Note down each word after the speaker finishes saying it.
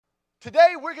Today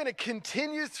we're going to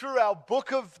continue through our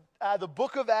the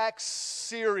Book of Acts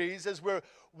series as we're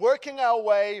working our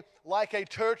way like a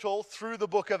turtle through the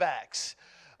Book of Acts.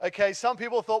 Okay, some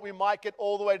people thought we might get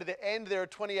all the way to the end. There are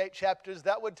 28 chapters.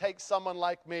 That would take someone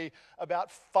like me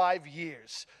about 5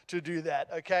 years to do that,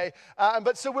 okay?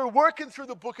 But so we're working through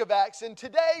the Book of Acts, and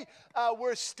today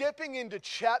we're stepping into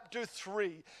chapter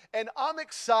 3. And I'm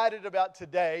excited about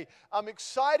today. I'm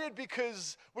excited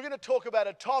because we're going to talk about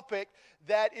a topic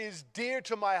that is dear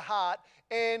to my heart,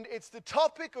 and it's the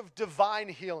topic of divine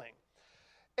healing.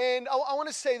 And I want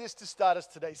to say this to start us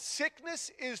today. Sickness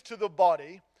is to the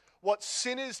body what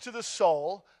sin is to the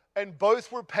soul, and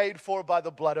both were paid for by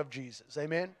the blood of Jesus.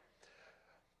 Amen?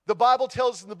 The Bible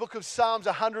tells in the book of Psalms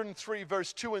 103,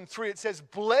 verse 2 and 3, it says,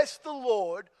 "Bless the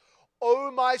Lord,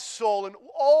 O my soul, and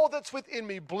all that's within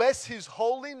me. Bless his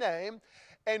holy name,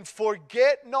 and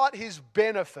forget not his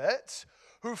benefits,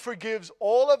 who forgives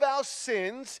all of our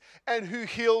sins and who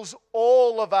heals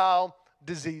all of our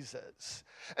diseases."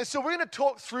 And so we're going to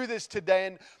talk through this today,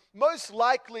 and most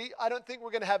likely, I don't think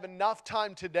we're going to have enough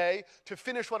time today to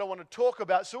finish what I want to talk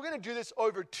about. So we're going to do this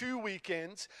over 2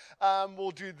 weekends.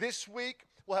 We'll do this week.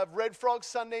 We'll have Red Frog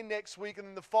Sunday next week. And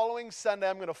then the following Sunday,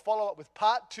 I'm going to follow up with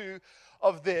part 2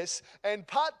 of this. And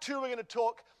part 2, we're going to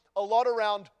talk a lot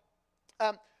around,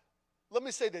 let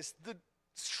me say this.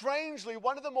 Strangely,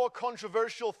 one of the more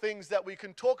controversial things that we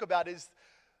can talk about is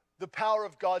the power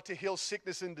of God to heal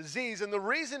sickness and disease. And the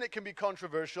reason it can be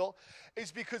controversial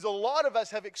is because a lot of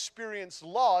us have experienced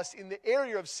loss in the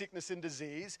area of sickness and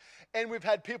disease, and we've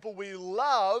had people we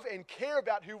love and care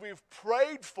about who we've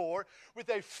prayed for with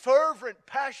a fervent,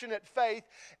 passionate faith,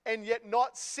 and yet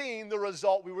not seen the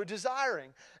result we were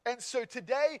desiring. And so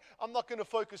today, I'm not going to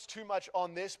focus too much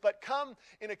on this, but come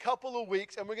in a couple of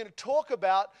weeks, and we're going to talk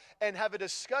about and have a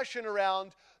discussion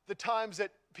around the times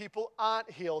that people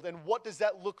aren't healed, and what does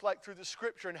that look like through the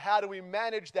scripture, and how do we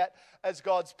manage that as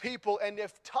God's people. And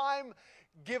if time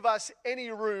give us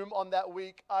any room on that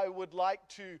week, I would like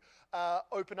to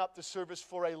open up the service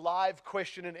for a live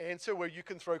question and answer where you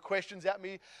can throw questions at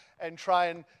me and try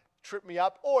and trip me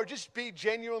up, or just be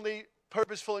genuinely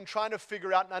purposeful in trying to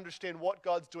figure out and understand what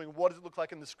God's doing. What does it look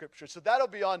like in the scripture? So that'll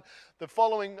be on the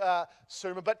following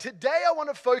sermon. But today I want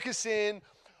to focus in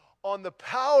on the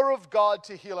power of God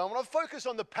to heal. I want to focus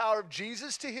on the power of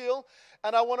Jesus to heal,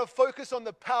 and I want to focus on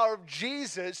the power of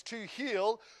Jesus to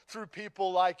heal through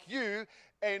people like you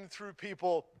and through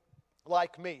people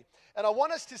like me. And I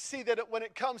want us to see that when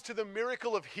it comes to the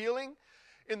miracle of healing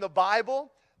in the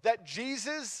Bible, that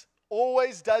Jesus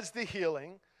always does the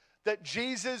healing, that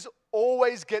Jesus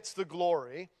always gets the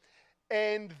glory,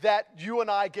 and that you and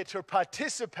I get to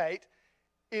participate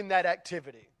in that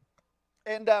activity.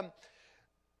 And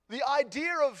the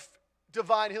idea of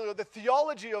divine healing, or the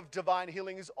theology of divine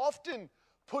healing, is often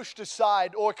pushed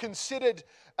aside or considered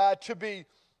to be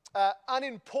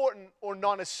unimportant or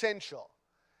non-essential.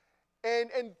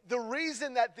 And the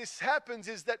reason that this happens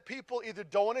is that people either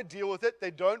don't want to deal with it,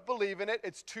 they don't believe in it,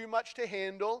 it's too much to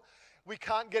handle, we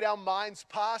can't get our minds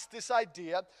past this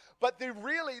idea. But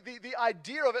the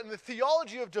idea of it and the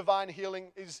theology of divine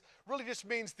healing is really just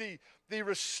means the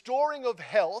restoring of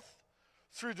health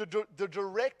through the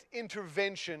direct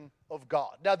intervention of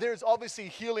God. Now, there's obviously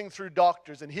healing through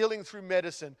doctors and healing through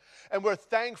medicine, and we're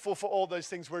thankful for all those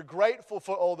things. We're grateful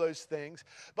for all those things.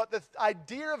 But the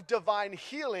idea of divine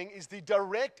healing is the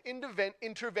direct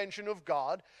intervention of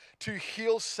God to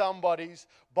heal somebody's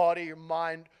body or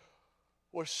mind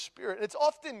or spirit. It's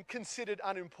often considered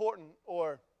unimportant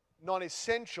or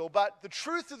non-essential, but the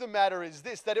truth of the matter is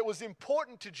this, that it was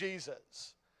important to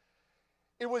Jesus.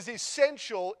 It was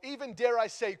essential, even dare I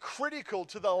say critical,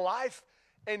 to the life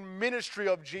and ministry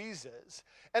of Jesus.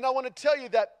 And I want to tell you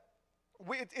that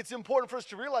it's important for us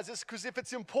to realize this, because if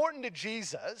it's important to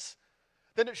Jesus,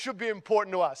 then it should be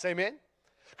important to us. Amen?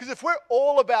 Because if we're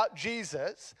all about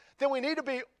Jesus, then we need to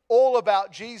be all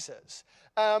about Jesus.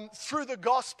 Through the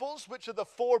Gospels, which are the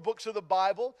 4 books of the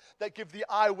Bible that give the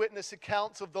eyewitness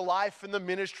accounts of the life and the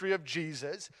ministry of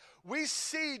Jesus, we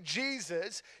see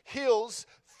Jesus heals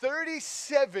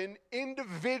 37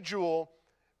 individual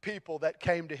people that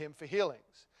came to him for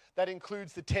healings. That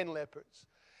includes the 10 lepers.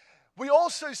 We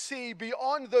also see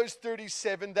beyond those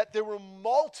 37 that there were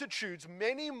multitudes,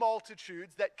 many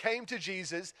multitudes that came to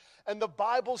Jesus, and the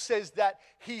Bible says that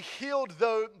he healed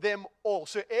them all.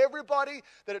 So everybody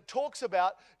that it talks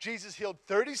about, Jesus healed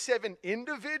 37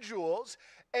 individuals,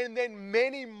 and then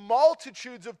many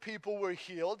multitudes of people were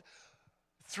healed.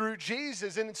 through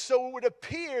Jesus. And so it would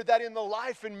appear that in the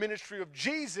life and ministry of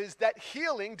Jesus, that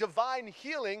healing, divine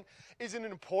healing, is an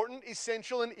important,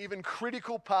 essential, and even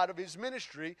critical part of his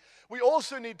ministry. We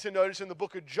also need to notice in the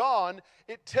book of John,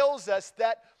 it tells us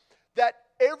that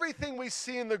everything we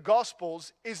see in the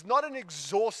Gospels is not an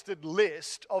exhausted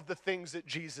list of the things that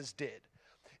Jesus did.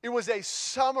 It was a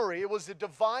summary. It was the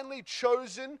divinely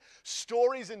chosen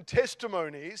stories and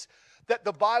testimonies that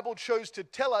the Bible chose to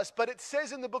tell us. But it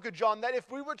says in the book of John that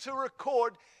if we were to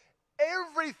record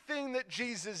everything that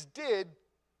Jesus did,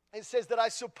 it says that I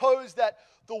suppose that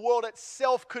the world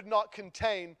itself could not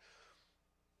contain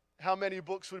how many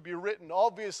books would be written.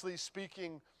 Obviously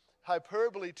speaking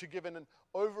hyperbole to give an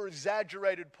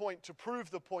over-exaggerated point to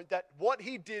prove the point that what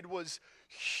he did was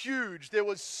huge. There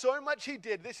was so much he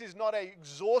did. This is not an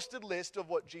exhausted list of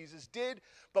what Jesus did,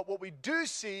 but what we do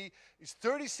see is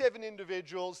 37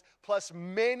 individuals plus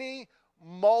many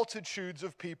multitudes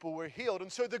of people were healed.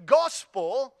 And so the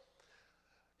gospel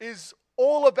is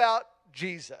all about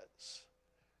Jesus.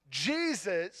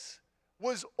 Jesus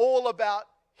was all about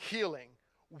healing.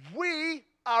 We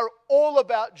are all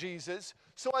about Jesus,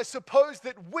 so I suppose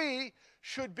that we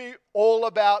should be all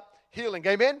about healing.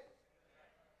 Amen?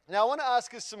 Now, I want to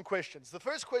ask us some questions. The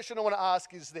first question I want to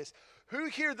ask is this. Who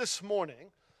here this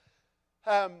morning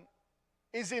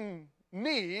is in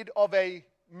need of a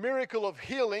miracle of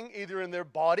healing, either in their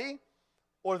body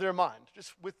or their mind?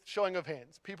 Just with showing of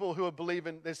hands. People who are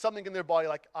believing there's something in their body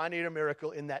like, I need a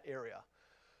miracle in that area.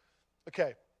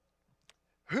 Okay.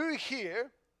 Who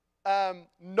here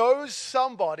knows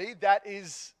somebody that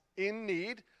is in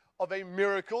need of a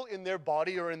miracle in their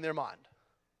body or in their mind?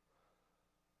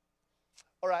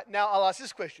 All right, now I'll ask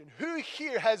this question. Who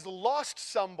here has lost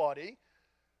somebody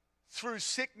through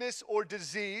sickness or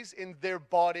disease in their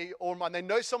body or mind? They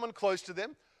know someone close to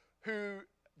them who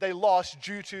they lost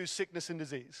due to sickness and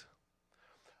disease.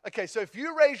 Okay, so if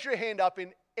you raise your hand up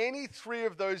in any three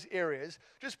of those areas,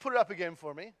 just put it up again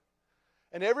for me.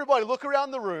 And everybody look around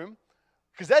the room,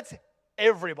 because that's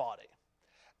everybody.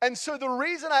 And so the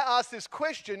reason I ask this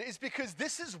question is because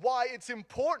this is why it's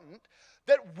important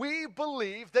that we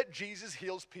believe that Jesus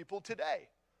heals people today.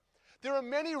 There are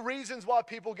many reasons why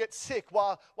people get sick,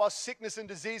 while sickness and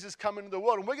diseases come into the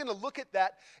world. And we're going to look at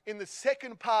that in the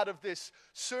second part of this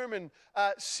sermon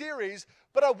series.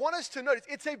 But I want us to notice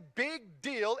it's a big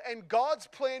deal, and God's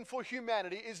plan for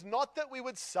humanity is not that we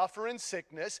would suffer in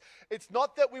sickness. It's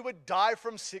not that we would die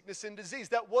from sickness and disease.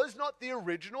 That was not the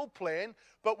original plan,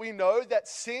 but we know that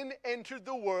sin entered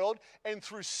the world, and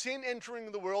through sin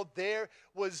entering the world, there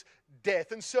was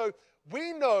death. And so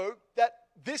we know that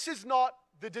this is not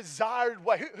the desired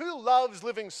way. Who loves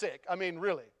living sick? I mean,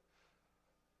 really?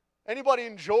 Anybody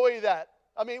enjoy that?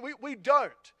 I mean, we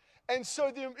don't. And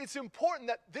so it's important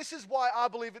that this is why I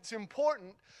believe it's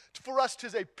important for us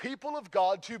as a people of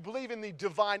God to believe in the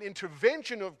divine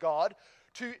intervention of God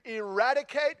to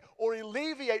eradicate or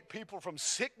alleviate people from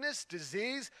sickness,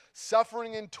 disease,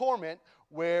 suffering, and torment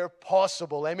where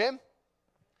possible. Amen?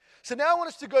 So now I want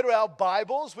us to go to our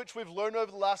Bibles, which we've learned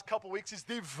over the last couple of weeks is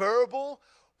the verbal,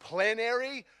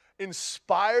 plenary,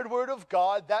 inspired word of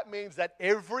God. That means that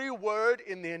every word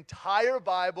in the entire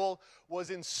Bible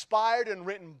was inspired and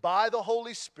written by the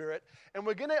Holy Spirit. And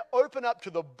we're going to open up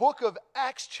to the book of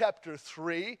Acts chapter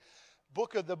 3.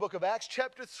 The book of Acts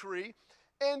chapter 3.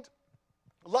 And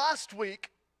last week,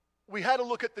 we had a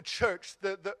look at the church,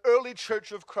 the early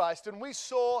church of Christ. And we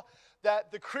saw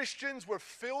that the Christians were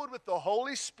filled with the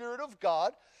Holy Spirit of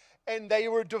God. And they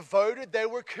were devoted, they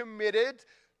were committed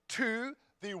to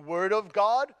the Word of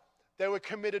God. They were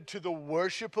committed to the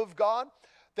worship of God.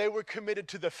 They were committed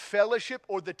to the fellowship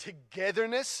or the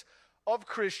togetherness of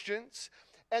Christians.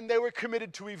 And they were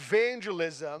committed to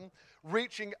evangelism,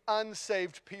 reaching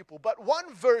unsaved people. But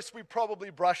one verse we probably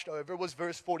brushed over was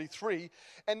verse 43.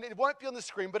 And it won't be on the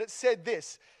screen, but it said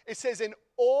this. It says, "And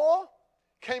awe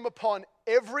came upon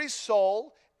every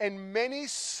soul, and many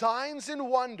signs and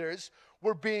wonders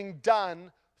were being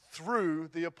done through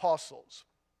the apostles."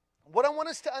 What I want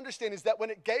us to understand is that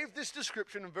when it gave this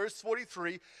description in verse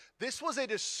 43, this was a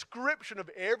description of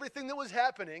everything that was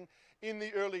happening in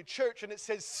the early church. And it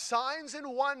says signs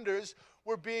and wonders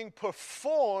were being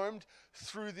performed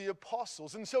through the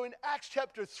apostles. And so in Acts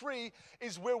chapter 3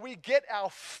 is where we get our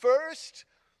first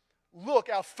look,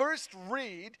 our first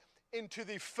read into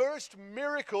the first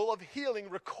miracle of healing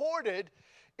recorded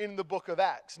in the book of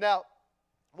Acts. Now,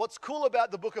 what's cool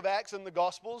about the book of Acts and the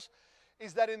Gospels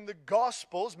is that in the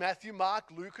Gospels, Matthew, Mark,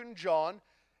 Luke, and John,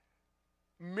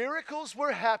 miracles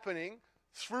were happening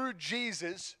through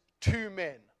Jesus to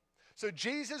men. So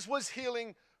Jesus was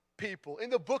healing people.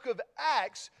 In the book of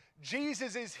Acts,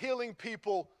 Jesus is healing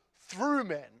people through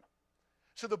men.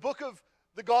 So the book of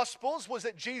the Gospels was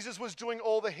that Jesus was doing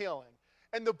all the healing.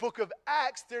 And the book of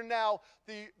Acts, they're now,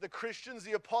 the Christians,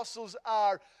 the apostles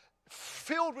are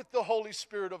filled with the Holy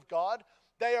Spirit of God.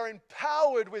 They are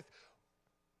empowered with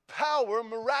power,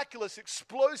 miraculous,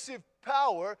 explosive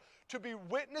power to be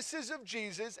witnesses of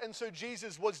Jesus. And so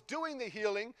Jesus was doing the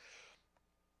healing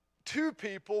to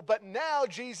people, but now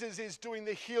Jesus is doing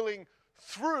the healing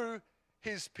through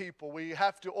his people. We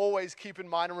have to always keep in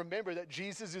mind and remember that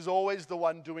Jesus is always the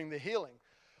one doing the healing.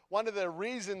 One of the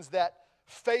reasons that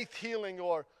faith healing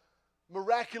or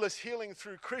miraculous healing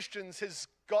through Christians has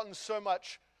gotten so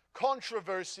much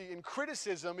controversy and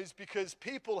criticism is because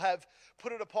people have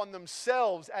put it upon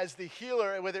themselves as the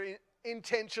healer, whether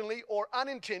intentionally or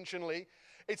unintentionally.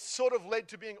 It's sort of led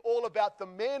to being all about the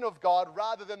man of God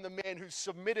rather than the man who's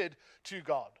submitted to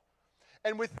God.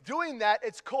 And with doing that,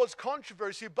 it's caused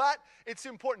controversy, but it's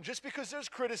important. Just because there's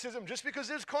criticism, just because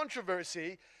there's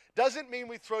controversy, doesn't mean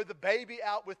we throw the baby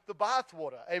out with the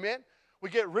bathwater. Amen? We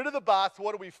get rid of the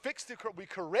bathwater, we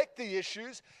correct the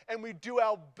issues, and we do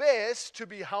our best to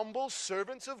be humble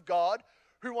servants of God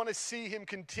who want to see him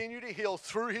continue to heal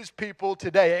through his people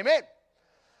today. Amen?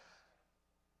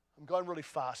 I'm going really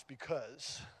fast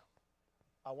because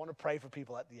I want to pray for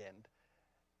people at the end.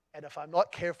 And if I'm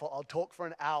not careful, I'll talk for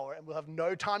an hour and we'll have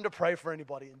no time to pray for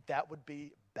anybody, and that would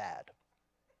be bad.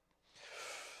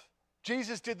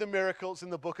 Jesus did the miracles in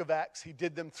the book of Acts. He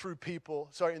did them through people,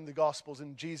 in the Gospels,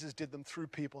 and Jesus did them through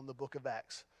people in the book of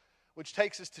Acts, which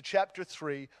takes us to chapter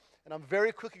 3. And I'm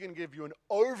very quickly going to give you an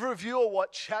overview of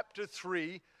what chapter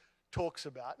 3 talks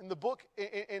about. In the book,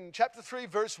 in chapter 3,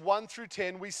 verse 1 through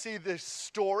 10, we see the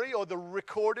story or the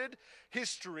recorded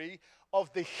history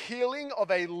of the healing of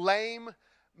a lame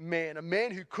man. A man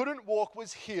who couldn't walk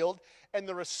was healed, and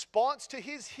the response to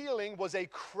his healing was a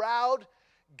crowd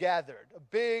gathered, a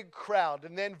big crowd.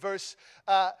 And then verse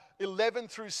 11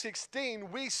 through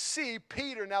 16, we see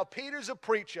Peter. Now, Peter's a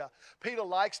preacher. Peter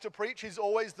likes to preach. He's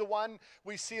always the one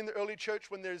we see in the early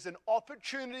church when there's an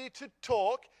opportunity to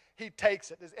talk, he takes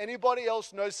it. Does anybody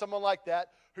else know someone like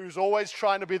that who's always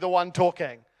trying to be the one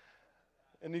talking?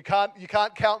 And you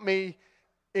can't count me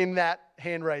in that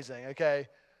hand raising, okay?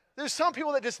 There's some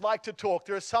people that just like to talk.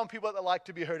 There are some people that like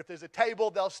to be heard. If there's a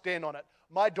table, they'll stand on it.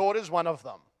 My daughter's one of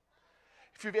them.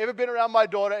 If you've ever been around my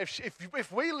daughter,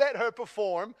 if we let her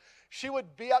perform, she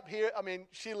would be up here. I mean,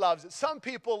 she loves it. Some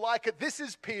people like it. This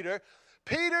is Peter.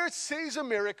 Peter sees a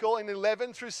miracle in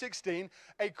 11 through 16.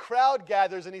 A crowd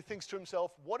gathers and he thinks to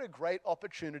himself, what a great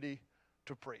opportunity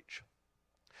to preach.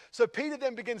 So Peter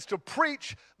then begins to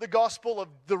preach the gospel of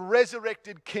the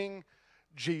resurrected King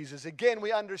Jesus. Again,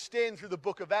 we understand through the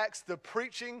book of Acts, the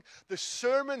preaching, the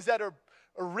sermons that are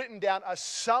written down are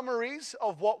summaries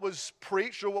of what was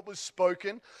preached or what was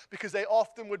spoken, because they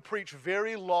often would preach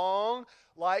very long,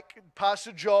 like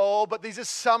Pastor Joel, but these are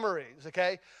summaries,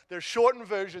 okay? They're shortened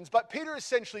versions. But Peter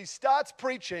essentially starts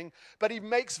preaching, but he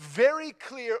makes very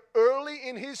clear early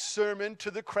in his sermon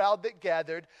to the crowd that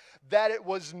gathered that it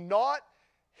was not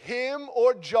him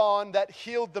or John that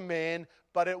healed the man,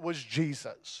 but it was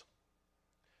Jesus.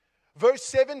 Verse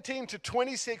 17 to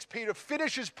 26, Peter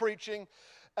finishes preaching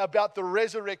about the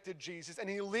resurrected Jesus, and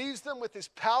he leaves them with this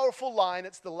powerful line.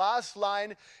 It's the last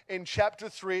line in chapter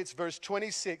 3. It's verse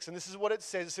 26, and this is what it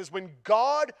says. It says, when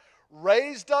God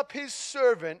raised up his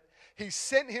servant, he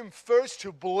sent him first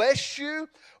to bless you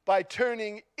by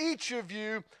turning each of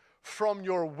you from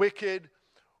your wicked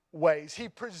ways. He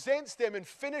presents them and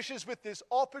finishes with this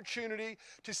opportunity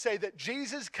to say that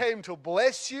Jesus came to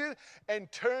bless you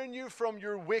and turn you from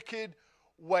your wicked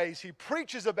ways. He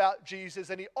preaches about Jesus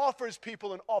and he offers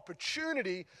people an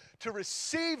opportunity to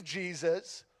receive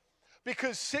Jesus,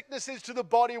 because sickness is to the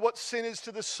body what sin is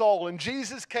to the soul. And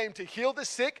Jesus came to heal the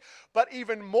sick, but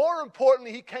even more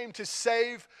importantly, he came to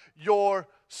save your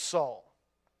soul.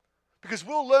 Because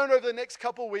we'll learn over the next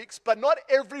couple weeks, but not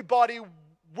everybody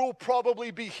will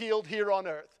probably be healed here on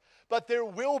earth. But there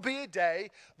will be a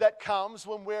day that comes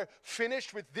when we're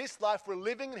finished with this life. We're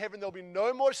living in heaven. There'll be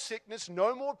no more sickness,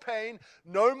 no more pain,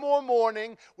 no more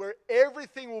mourning, where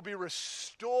everything will be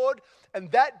restored. And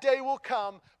that day will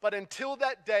come. But until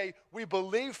that day, we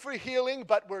believe for healing,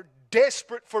 but we're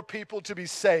desperate for people to be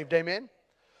saved. Amen?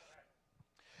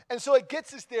 And so it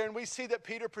gets us there, and we see that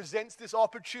Peter presents this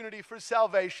opportunity for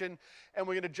salvation, and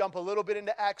we're going to jump a little bit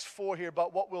into Acts 4 here,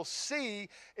 but what we'll see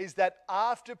is that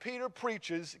after Peter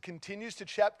preaches, it continues to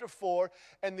chapter 4,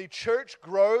 and the church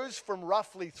grows from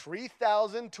roughly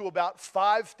 3,000 to about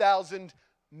 5,000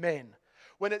 men.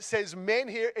 When it says men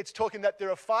here, it's talking that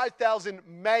there are 5,000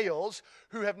 males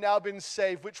who have now been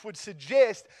saved, which would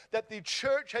suggest that the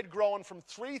church had grown from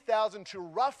 3,000 to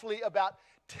roughly about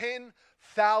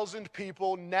 10,000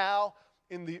 people now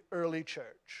in the early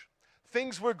church.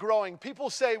 Things were growing. People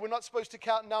say we're not supposed to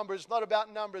count numbers, it's not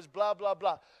about numbers, blah, blah,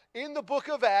 blah. In the book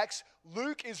of Acts,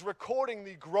 Luke is recording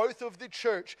the growth of the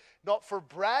church, not for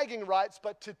bragging rights,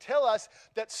 but to tell us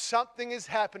that something is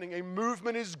happening. A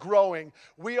movement is growing.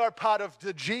 We are part of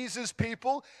the Jesus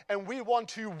people, and we want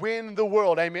to win the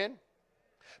world. Amen?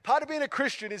 Part of being a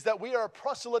Christian is that we are a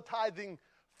proselytizing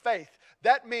faith.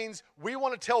 That means we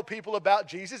want to tell people about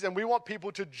Jesus, and we want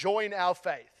people to join our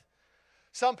faith.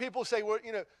 Some people say, well,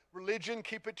 religion,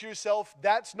 keep it to yourself.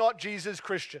 That's not Jesus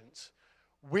Christians.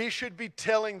 We should be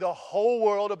telling the whole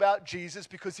world about Jesus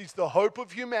because he's the hope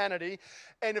of humanity.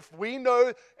 And if we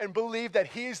know and believe that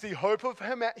he is the hope of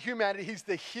humanity, he's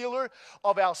the healer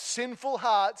of our sinful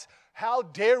hearts, how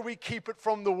dare we keep it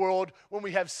from the world when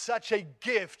we have such a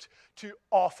gift to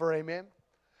offer, amen?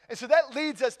 And so that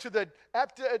leads us to the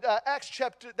Acts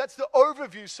chapter, that's the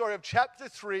overview, of chapter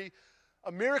 3.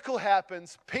 A miracle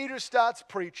happens. Peter starts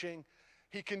preaching.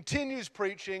 He continues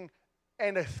preaching,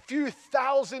 and a few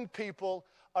thousand people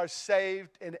are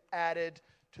saved and added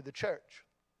to the church.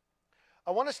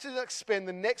 I want us to spend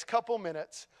the next couple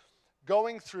minutes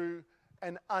going through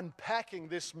and unpacking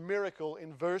this miracle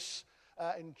in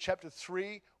chapter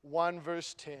 3, 1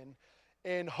 verse 10.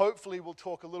 And hopefully we'll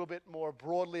talk a little bit more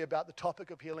broadly about the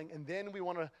topic of healing. And then we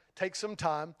want to take some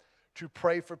time to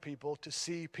pray for people, to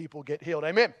see people get healed.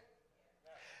 Amen.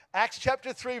 Acts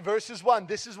chapter 3 verses 1.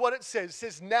 This is what it says. It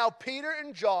says, now Peter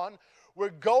and John were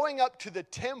going up to the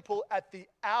temple at the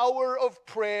hour of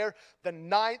prayer, the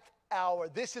 9th hour.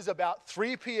 This is about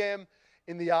 3 p.m.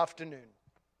 in the afternoon.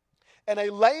 And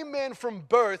a lame man from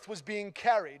birth was being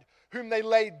carried, whom they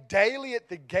laid daily at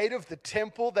the gate of the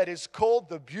temple that is called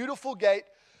the Beautiful Gate,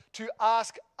 to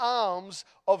ask alms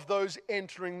of those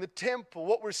entering the temple.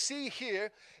 What we see here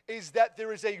is that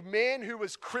there is a man who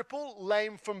was crippled,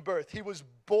 lame from birth. He was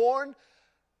born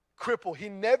crippled. He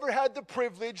never had the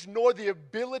privilege nor the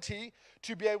ability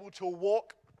to be able to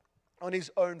walk on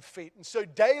his own feet. And so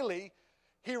daily,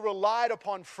 he relied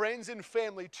upon friends and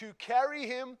family to carry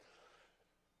him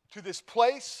to this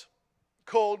place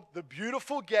called the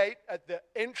Beautiful Gate at the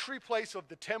entry place of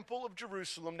the Temple of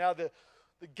Jerusalem. Now, the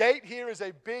gate here is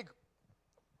a big,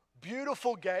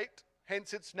 beautiful gate,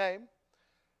 hence its name,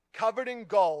 covered in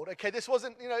gold. Okay, this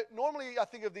wasn't, normally I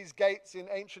think of these gates in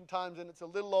ancient times and it's a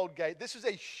little old gate. This is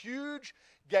a huge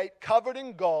gate covered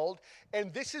in gold,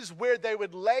 and this is where they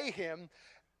would lay him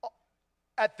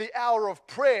at the hour of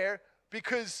prayer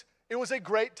because it was a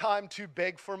great time to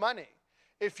beg for money.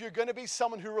 If you're going to be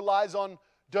someone who relies on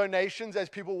donations as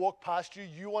people walk past you,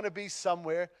 you want to be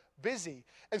somewhere busy.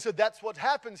 And so that's what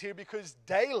happens here, because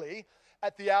daily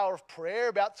at the hour of prayer,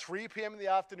 about 3 p.m. in the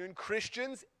afternoon,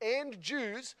 Christians and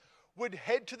Jews would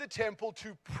head to the temple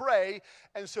to pray.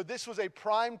 And so this was a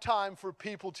prime time for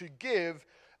people to give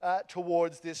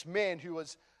towards this man who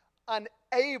was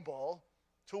unable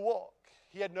to walk.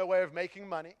 He had no way of making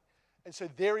money. And so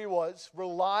there he was,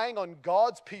 relying on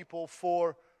God's people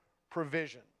for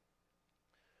provision.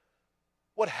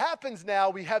 What happens now,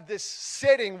 we have this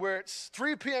setting where it's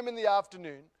 3 p.m. in the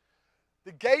afternoon,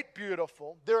 the gate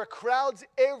beautiful, there are crowds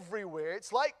everywhere.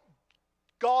 It's like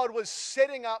God was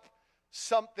setting up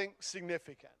something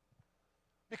significant.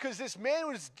 Because this man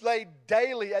was laid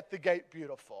daily at the gate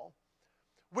beautiful,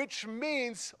 which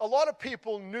means a lot of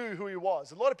people knew who he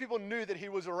was. A lot of people knew that he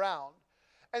was around.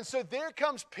 And so there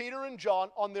comes Peter and John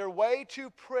on their way to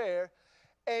prayer,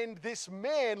 and this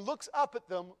man looks up at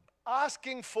them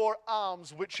asking for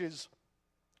alms, which is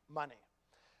money.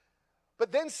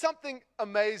 But then something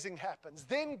amazing happens.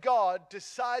 Then God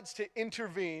decides to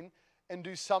intervene and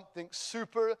do something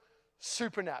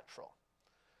supernatural.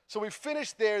 So we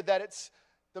finished there that it's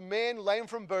the man lame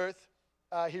from birth.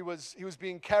 He was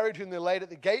being carried, whom they laid at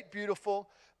the gate beautiful,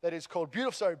 that is called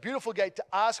Beautiful Gate, to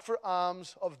ask for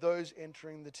alms of those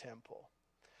entering the temple.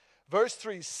 Verse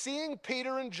 3, seeing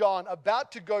Peter and John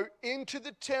about to go into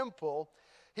the temple,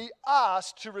 he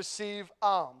asked to receive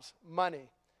alms, money.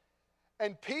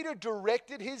 And Peter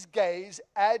directed his gaze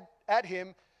at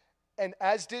him, and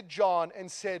as did John,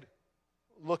 and said,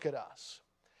 look at us.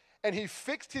 And he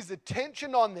fixed his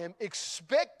attention on them,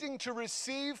 expecting to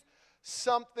receive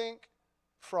something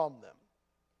from them.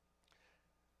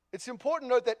 It's important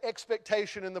to note that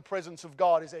expectation in the presence of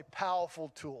God is a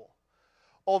powerful tool.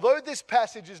 Although this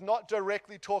passage is not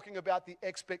directly talking about the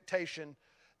expectation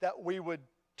that we would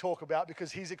talk about,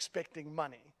 because he's expecting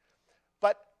money.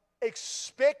 But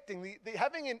expecting,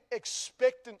 having an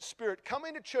expectant spirit,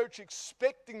 coming to church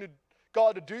expecting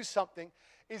God to do something,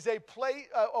 is a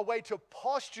way to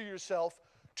posture yourself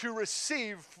to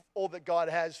receive all that God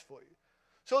has for you.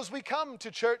 So as we come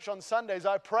to church on Sundays,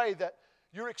 I pray that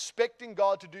you're expecting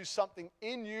God to do something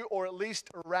in you, or at least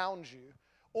around you,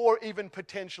 or even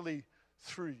potentially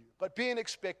through you. But be an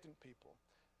expectant people.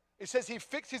 It says he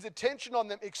fixed his attention on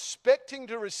them, expecting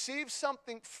to receive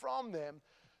something from them.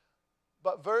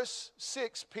 But verse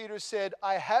 6, Peter said,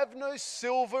 I have no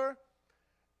silver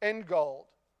and gold,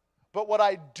 but what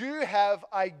I do have,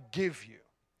 I give you.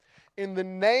 In the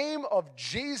name of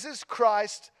Jesus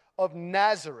Christ of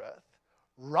Nazareth,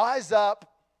 rise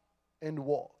up and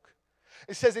walk.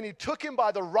 It says, and he took him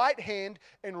by the right hand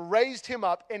and raised him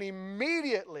up, and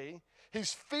immediately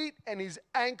his feet and his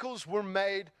ankles were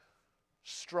made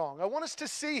strong. I want us to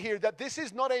see here that this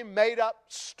is not a made-up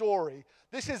story.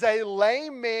 This is a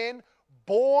lame man,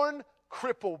 born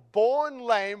crippled, born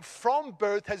lame from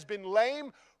birth, has been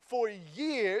lame for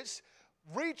years,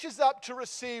 reaches up to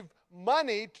receive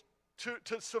money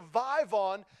to survive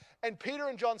on, and Peter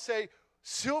and John say,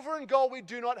 silver and gold we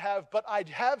do not have, but I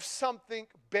have something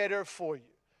better for you.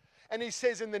 And he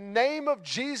says, in the name of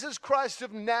Jesus Christ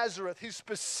of Nazareth, he's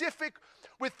specific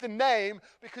with the name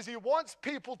because he wants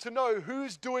people to know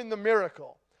who's doing the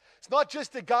miracle. It's not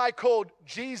just a guy called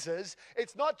Jesus.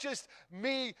 It's not just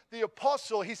me, the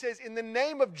apostle. He says, in the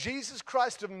name of Jesus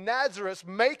Christ of Nazareth,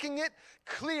 making it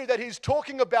clear that he's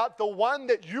talking about the one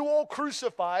that you all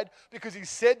crucified because he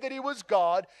said that he was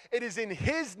God. It is in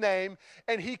his name,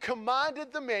 and he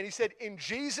commanded the man. He said, in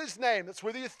Jesus' name, that's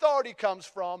where the authority comes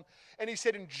from. And he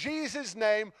said, in Jesus'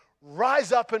 name,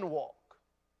 rise up and walk.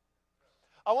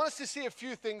 I want us to see a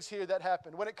few things here that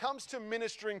happen. When it comes to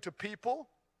ministering to people,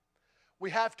 we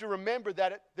have to remember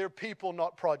that they're people,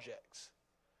 not projects.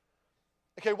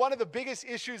 Okay, one of the biggest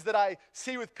issues that I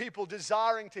see with people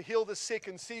desiring to heal the sick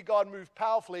and see God move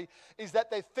powerfully is that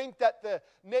they think that the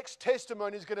next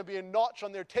testimony is going to be a notch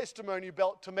on their testimony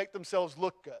belt to make themselves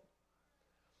look good.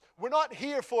 We're not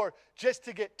here for just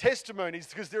to get testimonies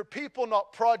because they're people,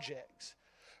 not projects.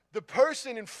 The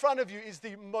person in front of you is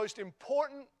the most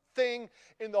important thing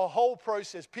in the whole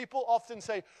process. People often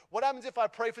say, what happens if I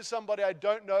pray for somebody I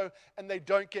don't know and they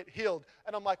don't get healed?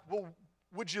 And I'm like, well,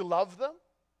 would you love them?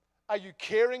 Are you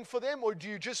caring for them? Or do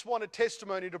you just want a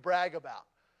testimony to brag about?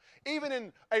 Even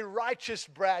in a righteous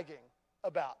bragging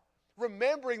about.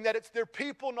 Remembering that it's their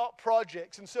people, not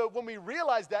projects. And so when we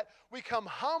realize that, we come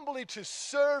humbly to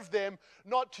serve them,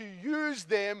 not to use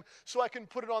them so I can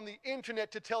put it on the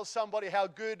internet to tell somebody how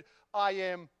good I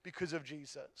am because of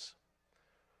Jesus.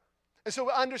 And so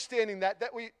we're understanding that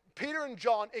Peter and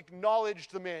John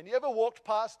acknowledged the man. You ever walked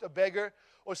past a beggar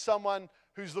or someone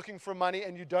who's looking for money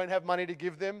and you don't have money to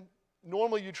give them?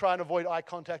 Normally you try and avoid eye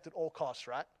contact at all costs,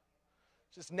 right?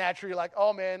 Just naturally like,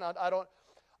 oh man, I don't.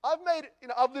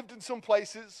 I've lived in some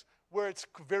places where it's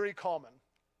very common.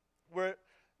 Where,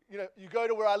 you go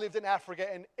to where I lived in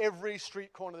Africa and every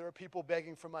street corner there are people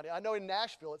begging for money. I know in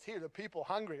Nashville it's here, there are people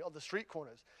hungry on the street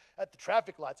corners, at the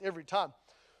traffic lights every time.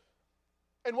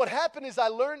 And what happened is I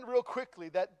learned real quickly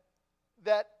that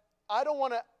I don't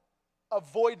want to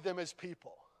avoid them as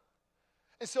people.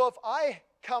 And so if I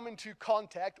come into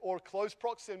contact or close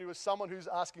proximity with someone who's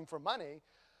asking for money,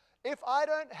 if I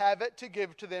don't have it to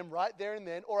give to them right there and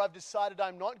then, or I've decided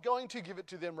I'm not going to give it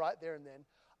to them right there and then,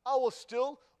 I will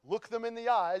still look them in the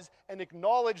eyes and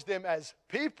acknowledge them as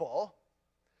people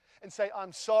and say,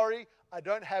 I'm sorry, I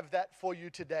don't have that for you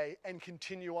today, and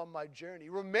continue on my journey.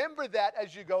 Remember that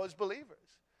as you go as believers.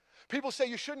 People say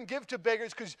you shouldn't give to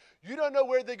beggars because you don't know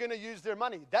where they're going to use their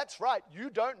money. That's right, you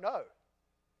don't know.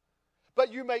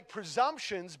 But you make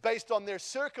presumptions based on their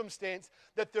circumstance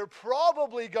that they're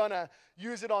probably going to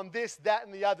use it on this, that,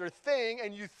 and the other thing,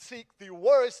 and you seek the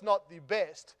worst, not the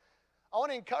best. I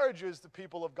want to encourage you as the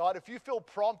people of God, if you feel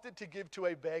prompted to give to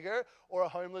a beggar or a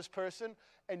homeless person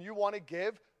and you want to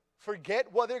give, forget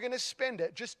what they're going to spend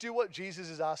it. Just do what Jesus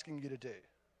is asking you to do.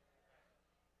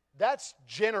 That's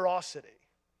generosity.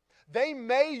 They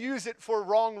may use it for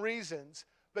wrong reasons,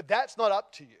 but that's not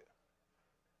up to you.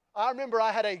 I remember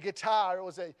I had a guitar. It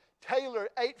was a Taylor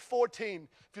 814.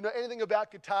 If you know anything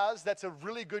about guitars, that's a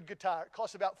really good guitar. It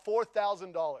costs about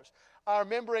 $4,000. I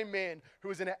remember a man who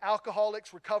was in an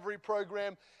alcoholics recovery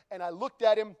program, and I looked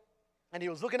at him, and he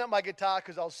was looking at my guitar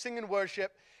because I was singing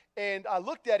worship, and I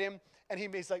looked at him, and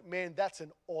he's like, man, that's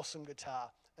an awesome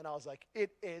guitar. And I was like,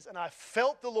 it is. And I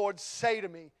felt the Lord say to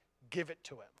me, give it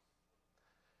to him.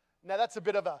 Now, that's a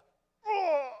bit of a,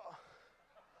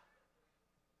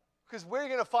 because where are you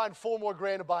going to find $4 more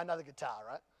grand to buy another guitar,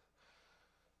 right?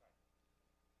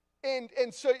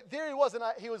 And so there he was, and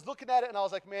he was looking at it, and I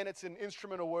was like, man, it's an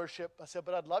instrument of worship. I said,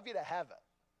 but I'd love you to have it.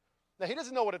 Now, he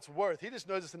doesn't know what it's worth. He just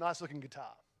knows it's a nice-looking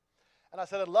guitar. And I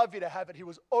said, I'd love you to have it. He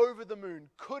was over the moon,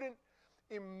 couldn't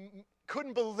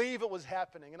believe it was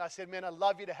happening. And I said, man, I'd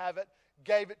love you to have it.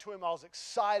 Gave it to him. I was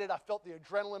excited. I felt the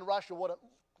adrenaline rush of what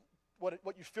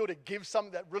you feel to give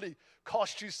something that really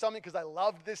cost you something, because I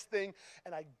loved this thing,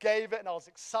 and I gave it, and I was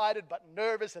excited but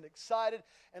nervous and excited,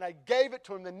 and I gave it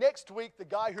to him. The next week, the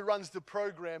guy who runs the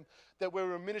program that we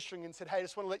were ministering in said, hey, I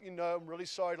just want to let you know, I'm really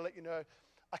sorry to let you know,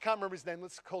 I can't remember his name,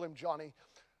 let's call him Johnny.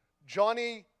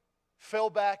 Johnny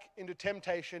fell back into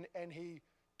temptation, and he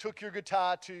took your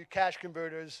guitar to Cash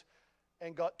Converters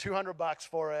and got $200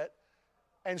 for it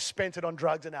and spent it on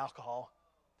drugs and alcohol.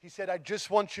 He said, I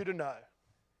just want you to know.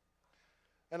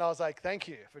 And I was like, thank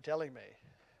you for telling me.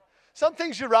 Some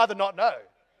things you'd rather not know,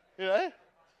 you know?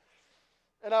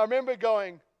 And I remember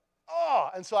going, oh,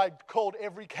 and so I called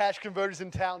every Cash Converters in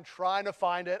town trying to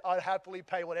find it. I'd happily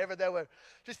pay whatever they were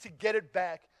just to get it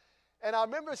back. And I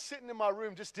remember sitting in my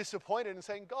room just disappointed and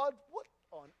saying, God, what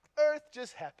on earth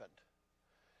just happened?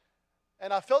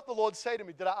 And I felt the Lord say to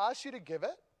me, did I ask you to give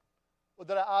it? Or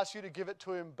did I ask you to give it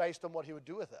to him based on what he would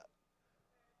do with it?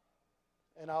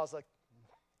 And I was like,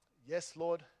 yes,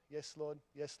 Lord, yes, Lord,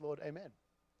 yes, Lord, amen.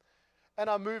 And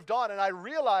I moved on, and I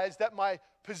realized that my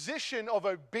position of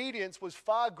obedience was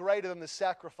far greater than the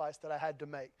sacrifice that I had to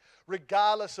make,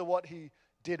 regardless of what he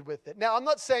did with it. Now, I'm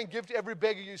not saying give to every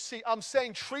beggar you see. I'm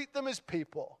saying treat them as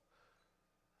people.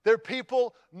 They're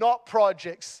people, not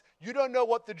projects. You don't know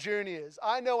what the journey is.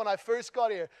 I know when I first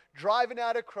got here, driving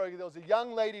out of Kroger, there was a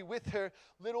young lady with her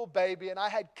little baby, and I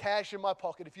had cash in my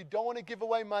pocket. If you don't want to give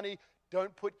away money,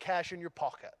 don't put cash in your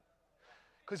pocket.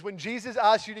 Because when Jesus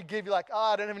asks you to give, you're like,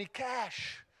 I don't have any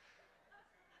cash.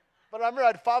 But I remember I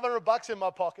had $500 in my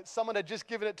pocket. Someone had just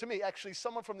given it to me. Actually,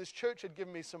 someone from this church had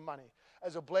given me some money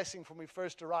as a blessing when we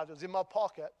first arrived. It was in my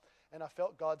pocket, and I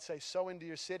felt God say, sow into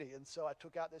your city. And so I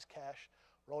took out this cash,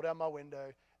 rolled down my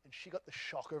window, and she got the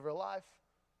shock of her life.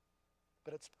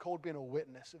 But it's called being a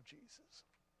witness of Jesus.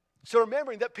 So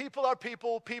remembering that people are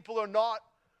people, people are not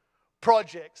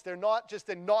projects. They're not just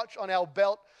a notch on our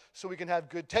belt so we can have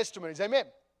good testimonies. Amen.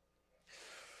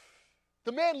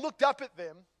 The man looked up at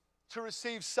them to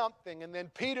receive something, and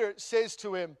then Peter says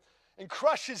to him and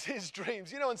crushes his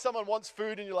dreams. You know when someone wants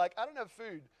food and you're like, I don't have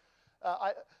food.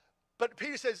 But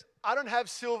Peter says, I don't have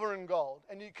silver and gold.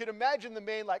 And you can imagine the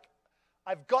man like,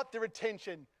 I've got their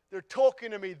attention. They're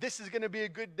talking to me. This is going to be a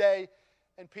good day.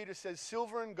 And Peter says,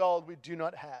 silver and gold we do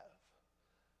not have.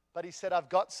 But he said, I've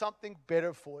got something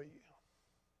better for you.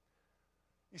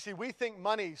 You see, we think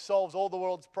money solves all the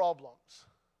world's problems.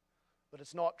 But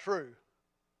it's not true.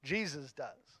 Jesus does.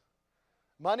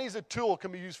 Money is a tool,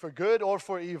 can be used for good or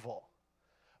for evil.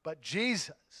 But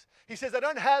Jesus, he says, I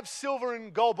don't have silver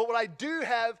and gold, but what I do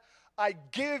have, I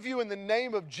give you in the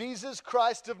name of Jesus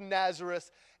Christ of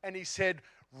Nazareth. And he said,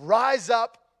 rise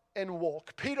up and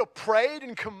walk. Peter prayed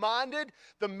and commanded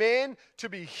the man to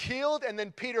be healed, and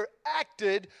then Peter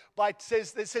acted it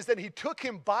says that he took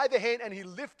him by the hand and he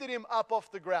lifted him up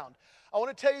off the ground. I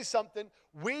want to tell you something.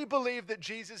 We believe that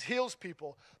Jesus heals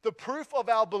people. The proof of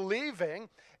our believing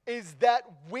is that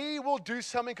we will do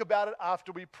something about it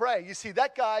after we pray. You see,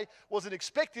 that guy wasn't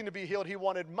expecting to be healed. He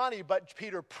wanted money, but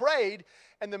Peter prayed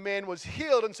and the man was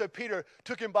healed. And so Peter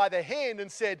took him by the hand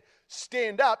and said,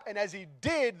 stand up. And as he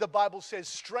did, the Bible says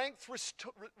strength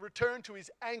returned to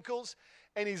his ankles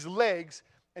and his legs,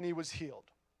 and he was healed.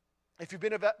 If you've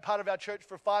been a part of our church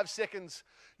for 5 seconds,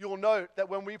 you'll note that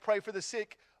when we pray for the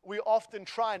sick, we often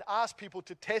try and ask people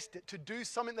to test it, to do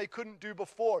something they couldn't do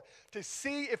before, to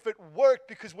see if it worked,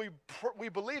 because we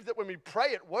believe that when we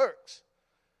pray, it works.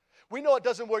 We know it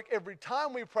doesn't work every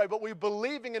time we pray, but we're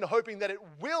believing and hoping that it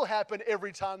will happen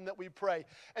every time that we pray.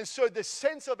 And so the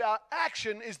sense of our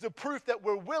action is the proof that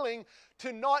we're willing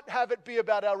to not have it be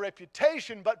about our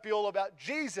reputation, but be all about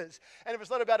Jesus. And if it's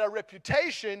not about our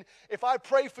reputation, if I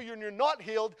pray for you and you're not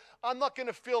healed, I'm not going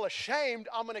to feel ashamed.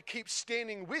 I'm going to keep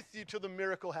standing with you till the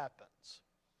miracle happens.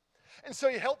 And so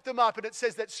he helped him up, and it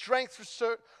says that strength,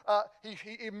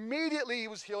 he immediately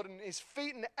was healed, and his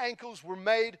feet and ankles were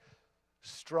made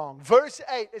strong. Verse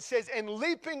 8, it says, and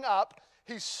leaping up,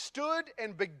 he stood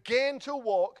and began to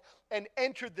walk and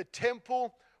entered the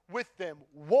temple with them,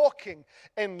 walking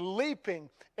and leaping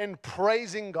and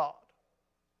praising God.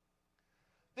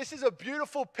 This is a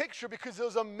beautiful picture because there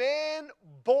was a man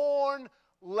born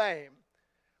lame,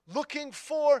 looking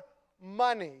for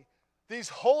money. These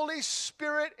Holy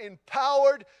Spirit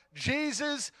empowered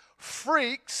Jesus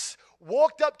freaks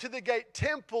walked up to the gate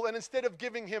temple, and instead of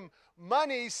giving him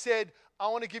money, said, I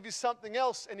want to give you something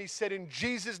else. And he said, in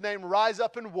Jesus' name, rise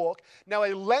up and walk. Now,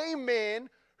 a lame man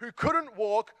who couldn't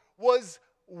walk was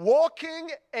walking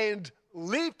and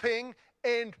leaping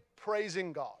and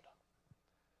praising God.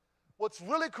 What's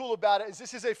really cool about it is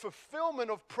this is a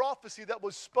fulfillment of prophecy that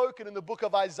was spoken in the book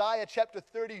of Isaiah chapter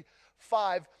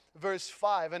 35, verse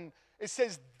 5. And it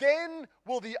says, then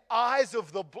will the eyes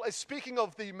of the, speaking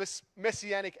of the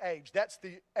messianic age, that's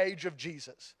the age of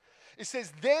Jesus. It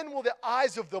says, then will the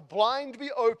eyes of the blind be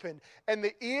opened and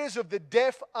the ears of the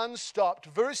deaf unstopped.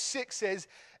 Verse 6 says,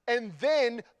 and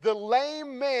then the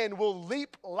lame man will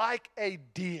leap like a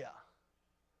deer.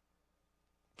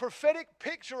 Prophetic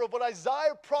picture of what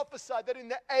Isaiah prophesied, that in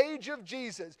the age of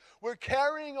Jesus, we're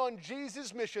carrying on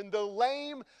Jesus' mission. The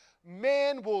lame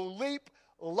man will leap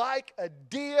like a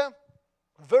deer.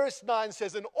 Verse 9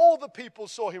 says, and all the people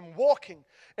saw him walking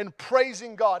and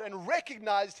praising God and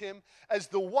recognized him as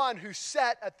the one who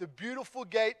sat at the beautiful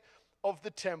gate of the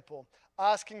temple,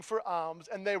 asking for alms.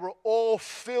 And they were all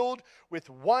filled with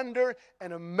wonder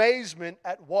and amazement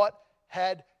at what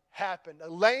had happened. A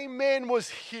lame man was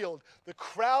healed. The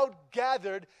crowd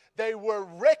gathered. They were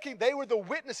the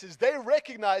witnesses. They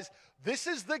recognized this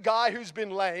is the guy who's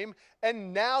been lame,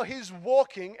 and now he's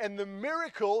walking, and the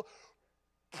miracle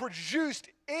produced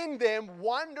in them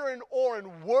wonder and awe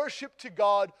and worship to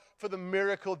God for the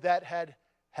miracle that had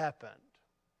happened.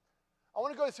 I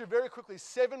want to go through very quickly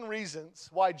 7 reasons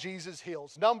why Jesus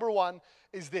heals. Number 1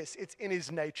 is this: it's in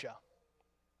his nature.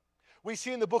 We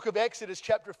see in the book of Exodus,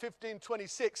 chapter 15,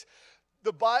 26,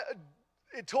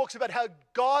 it talks about how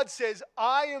God says,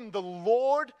 I am the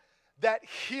Lord that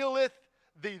healeth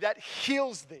thee, that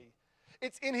heals thee.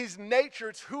 It's in his nature.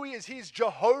 It's who he is. He's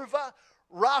Jehovah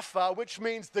Rapha, which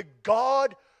means the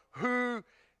God who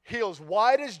heals.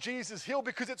 Why does Jesus heal?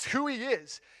 Because it's who he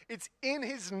is. It's in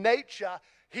his nature.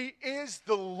 He is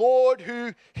the Lord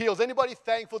who heals. Anybody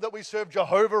thankful that we serve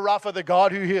Jehovah Rapha, the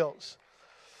God who heals?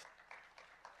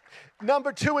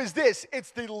 Number 2 is this: it's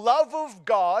the love of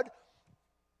God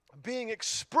being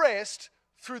expressed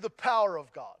through the power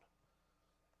of God.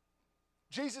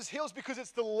 Jesus heals because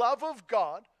it's the love of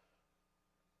God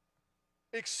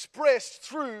expressed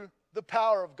through the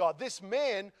power of God. This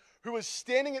man who was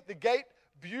standing at the gate,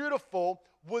 beautiful,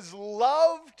 was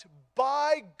loved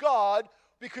by God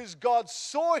because God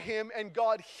saw him and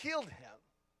God healed him.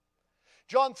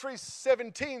 John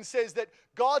 3:17 says that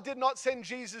God did not send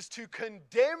Jesus to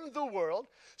condemn the world.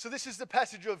 So this is the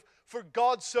passage of, for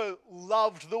God so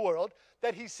loved the world,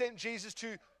 that he sent Jesus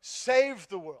to save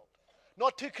the world.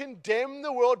 Not to condemn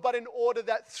the world, but in order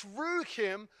that through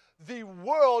him the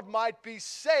world might be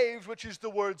saved, which is the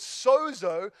word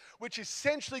sozo, which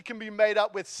essentially can be made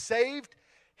up with saved,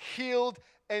 healed,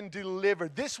 and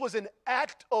delivered. This was an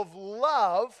act of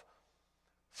love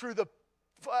through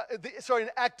an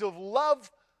act of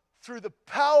love through the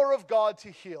power of God to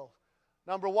heal.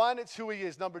 Number 1, it's who he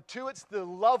is. Number 2, it's the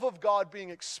love of God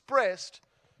being expressed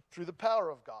through the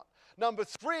power of God. Number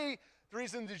 3, the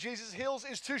reason that Jesus heals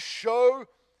is to show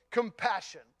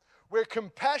compassion. Where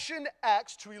compassion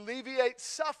acts to alleviate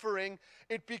suffering,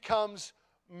 it becomes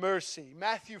mercy.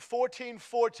 Matthew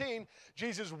 14:14,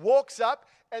 Jesus walks up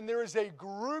and there is a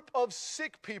group of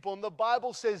sick people, and the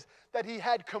Bible says that he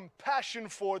had compassion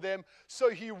for them, so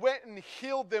he went and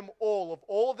healed them all of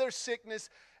all their sickness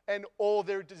and all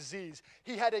their disease.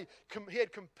 He had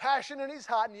compassion in his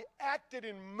heart, and he acted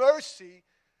in mercy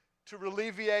to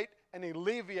alleviate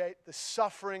the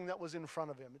suffering that was in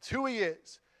front of him. It's who he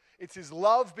is. It's his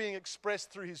love being expressed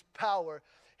through his power.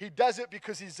 He does it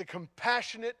because he's a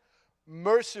compassionate,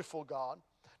 merciful God.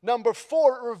 Number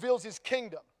 4, it reveals his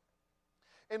kingdom.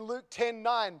 In Luke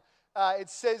 10:9, it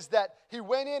says that he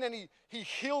went in and he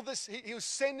healed this. He was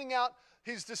sending out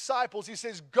his disciples. He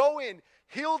says, go in,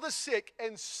 heal the sick,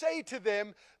 and say to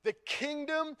them, the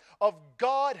kingdom of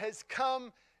God has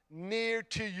come near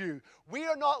to you. We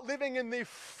are not living in the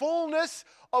fullness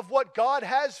of what God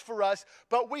has for us,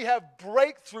 but we have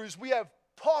breakthroughs. We have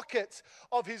pockets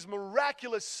of his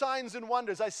miraculous signs and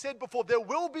wonders. I said before, there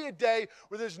will be a day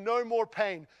where there's no more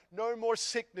pain, no more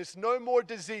sickness, no more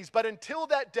disease. But until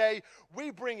that day,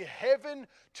 we bring heaven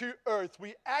to earth.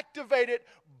 We activate it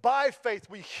by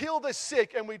faith. We heal the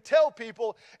sick, and we tell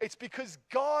people it's because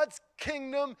God's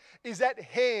kingdom is at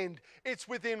hand. It's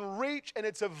within reach, and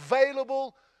it's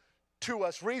available to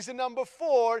us. Reason number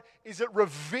 4 is it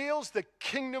reveals the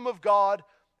kingdom of God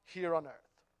here on earth.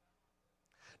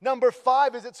 Number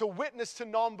 5 is it's a witness to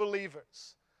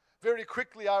non-believers. Very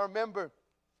quickly, I remember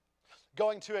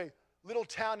going to a little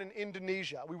town in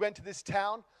Indonesia. We went to this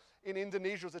town in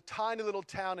Indonesia. It was a tiny little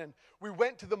town, and we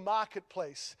went to the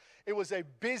marketplace. It was a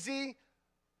busy,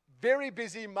 very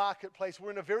busy marketplace.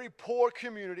 We're in a very poor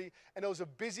community, and it was a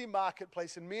busy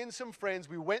marketplace. And me and some friends,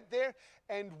 we went there,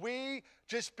 and we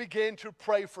just began to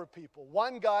pray for people.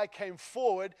 One guy came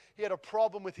forward. He had a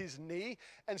problem with his knee,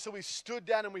 and so we stood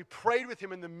down and we prayed with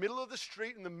him in the middle of the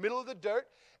street, in the middle of the dirt,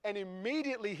 and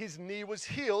immediately his knee was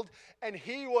healed, and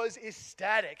he was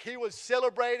ecstatic. He was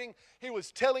celebrating. He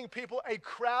was telling people. A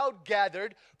crowd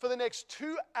gathered. For the next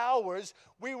 2 hours,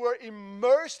 we were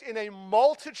immersed in a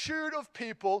multitude of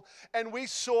people, and we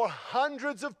saw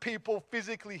hundreds of people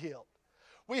physically healed.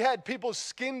 We had people's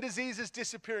skin diseases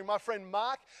disappearing. My friend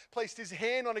Mark placed his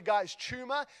hand on a guy's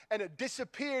tumor, and it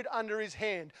disappeared under his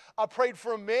hand. I prayed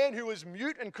for a man who was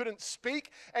mute and couldn't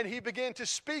speak, and he began to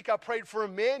speak. I prayed for a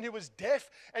man who was deaf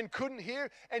and couldn't hear,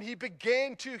 and he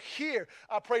began to hear.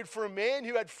 I prayed for a man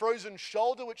who had frozen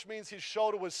shoulder, which means his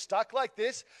shoulder was stuck like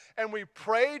this, and we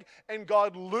prayed, and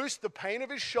God loosed the pain of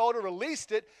his shoulder,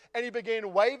 released it, and he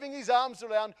began waving his arms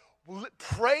around,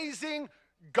 praising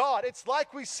God. It's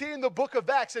like we see in the book of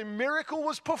Acts. A miracle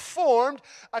was performed.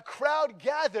 A crowd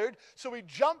gathered. So we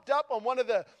jumped up on one of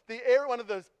the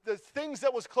things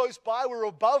that was close by. We were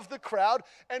above the crowd,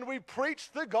 and we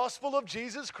preached the gospel of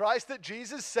Jesus Christ, that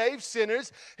Jesus saves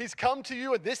sinners. He's come to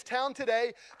you in this town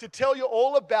today to tell you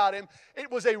all about him. It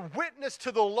was a witness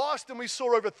to the lost, and we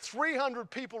saw over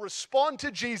 300 people respond to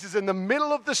Jesus in the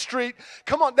middle of the street.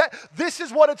 Come on, this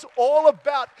is what it's all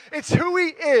about. It's who he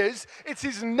is. It's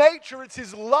his nature. It's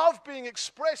his love being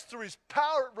expressed through his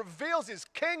power. It reveals his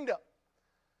kingdom.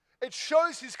 It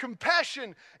shows his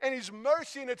compassion and his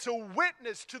mercy, and it's a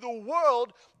witness to the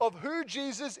world of who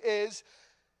Jesus is.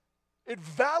 It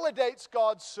validates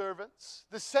God's servants.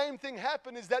 The same thing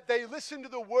happened is that they listened to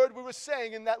the word we were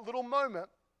saying in that little moment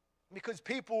because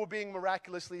people were being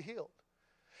miraculously healed.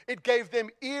 It gave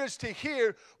them ears to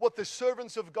hear what the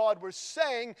servants of God were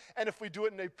saying, and if we do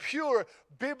it in a pure,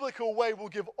 biblical way, we'll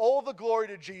give all the glory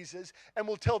to Jesus, and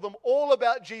we'll tell them all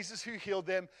about Jesus who healed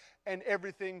them, and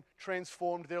everything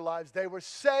transformed their lives. They were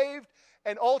saved,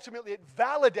 and ultimately it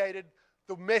validated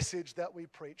the message that we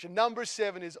preach. And number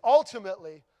 7 is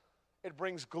ultimately it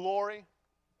brings glory,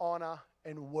 honor,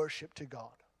 and worship to God.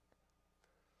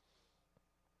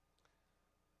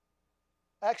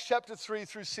 Acts chapter 3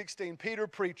 through 16, Peter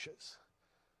preaches.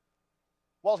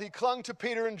 While he clung to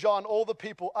Peter and John, all the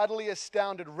people, utterly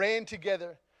astounded, ran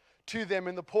together to them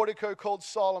in the portico called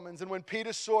Solomon's. And when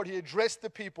Peter saw it, he addressed the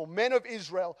people, "Men of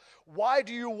Israel, why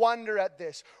do you wonder at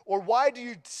this? Or why do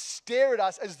you stare at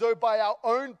us as though by our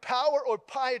own power or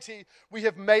piety we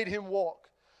have made him walk?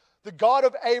 The God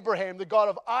of Abraham, the God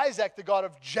of Isaac, the God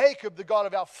of Jacob, the God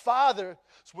of our fathers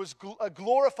was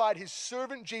glorified his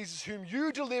servant Jesus, whom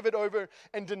you delivered over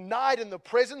and denied in the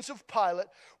presence of Pilate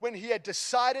when he had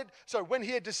decided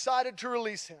to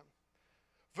release him."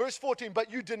 Verse 14,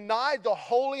 "But you denied the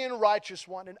holy and righteous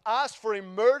one and asked for a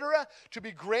murderer to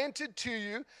be granted to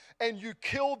you, and you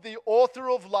killed the author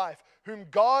of life, whom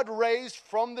God raised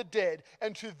from the dead.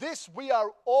 And to this we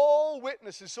are all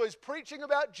witnesses." So he's preaching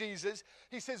about Jesus.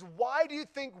 He says, why do you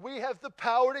think we have the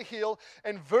power to heal?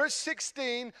 And verse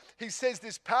 16, he says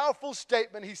this powerful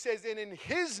statement. He says, "And in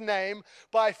his name,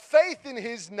 by faith in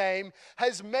his name,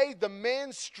 has made the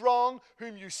man strong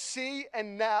whom you see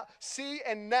and now,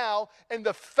 and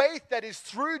the faith that is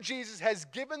through Jesus has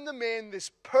given the man this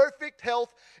perfect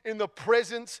health in the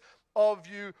presence of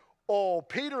you all."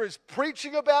 Peter is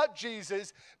preaching about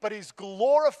Jesus, but he's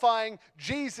glorifying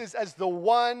Jesus as the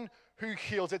one who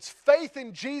heals. It's faith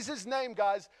in Jesus' name,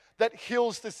 guys, that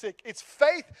heals the sick. It's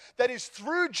faith that is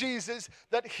through Jesus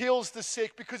that heals the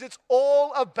sick, because it's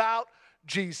all about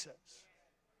Jesus.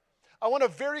 I want to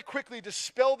very quickly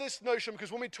dispel this notion,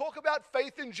 because when we talk about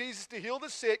faith in Jesus to heal the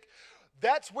sick,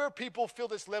 that's where people feel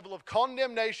this level of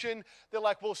condemnation. They're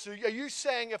like, well, so are you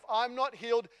saying if I'm not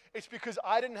healed, it's because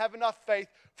I didn't have enough faith?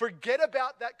 Forget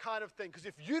about that kind of thing, because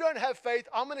if you don't have faith,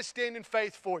 I'm going to stand in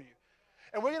faith for you.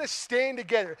 And we're going to stand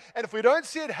together. And if we don't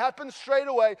see it happen straight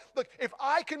away, look, if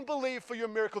I can believe for your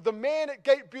miracle, the man at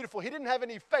Gate Beautiful, he didn't have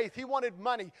any faith. He wanted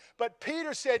money. But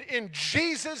Peter said, in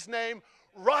Jesus' name,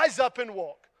 rise up and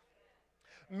walk.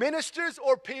 Ministers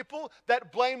or people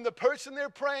that blame the person they're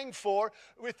praying for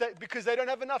because they don't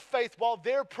have enough faith while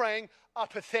they're praying are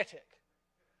pathetic.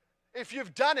 If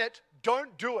you've done it,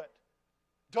 don't do it.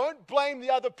 Don't blame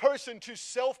the other person to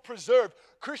self-preserve.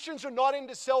 Christians are not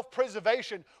into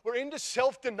self-preservation. We're into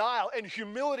self-denial and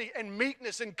humility and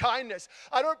meekness and kindness.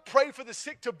 I don't pray for the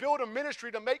sick to build a ministry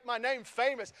to make my name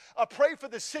famous. I pray for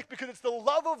the sick because it's the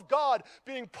love of God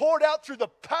being poured out through the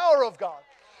power of God.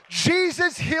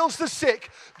 Jesus heals the sick.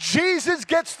 Jesus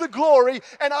gets the glory,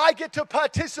 and I get to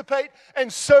participate,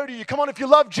 and so do you. Come on, if you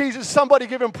love Jesus, somebody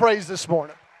give him praise this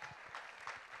morning.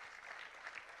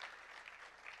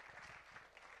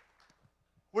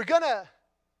 We're going to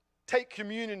take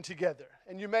communion together,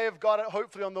 and you may have got it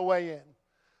hopefully on the way in.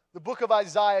 The book of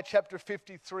Isaiah chapter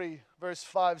 53 verse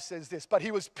 5 says this, "But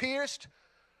he was pierced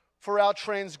for our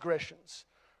transgressions,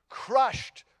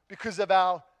 crushed because of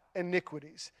our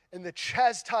iniquities, and the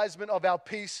chastisement of our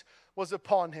peace was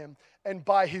upon him, and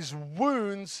by his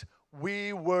wounds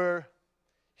we were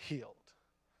healed."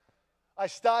 I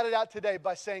started out today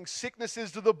by saying sickness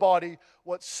is to the body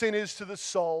what sin is to the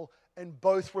soul, and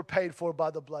both were paid for by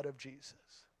the blood of Jesus.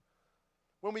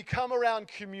 When we come around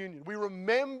communion, we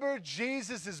remember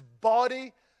Jesus'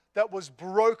 body that was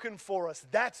broken for us.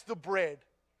 That's the bread.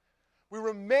 We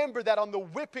remember that on the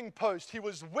whipping post, he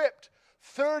was whipped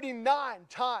 39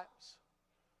 times.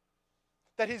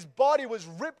 That his body was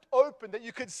ripped open, that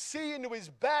you could see into his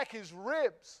back, his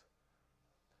ribs.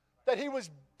 That he was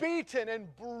beaten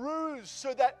and bruised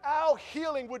so that our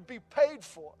healing would be paid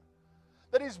for.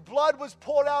 That his blood was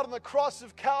poured out on the cross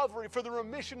of Calvary for the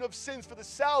remission of sins, for the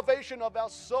salvation of our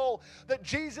soul. That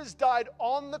Jesus died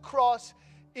on the cross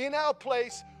in our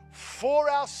place for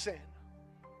our sin.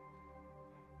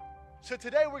 So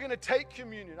today we're going to take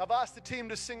communion. I've asked the team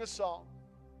to sing a song.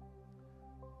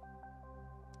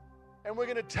 And we're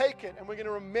going to take it and we're going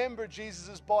to remember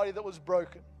Jesus' body that was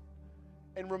broken.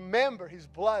 And remember his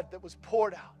blood that was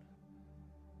poured out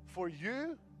for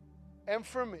you and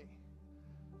for me.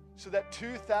 So that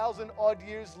 2,000 odd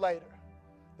years later,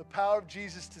 the power of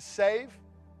Jesus to save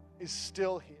is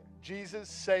still here. Jesus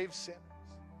saves sinners.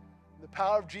 The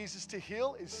power of Jesus to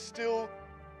heal is still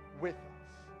with us.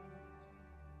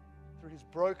 Through his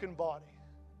broken body,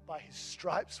 by his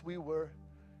stripes we were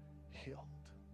healed.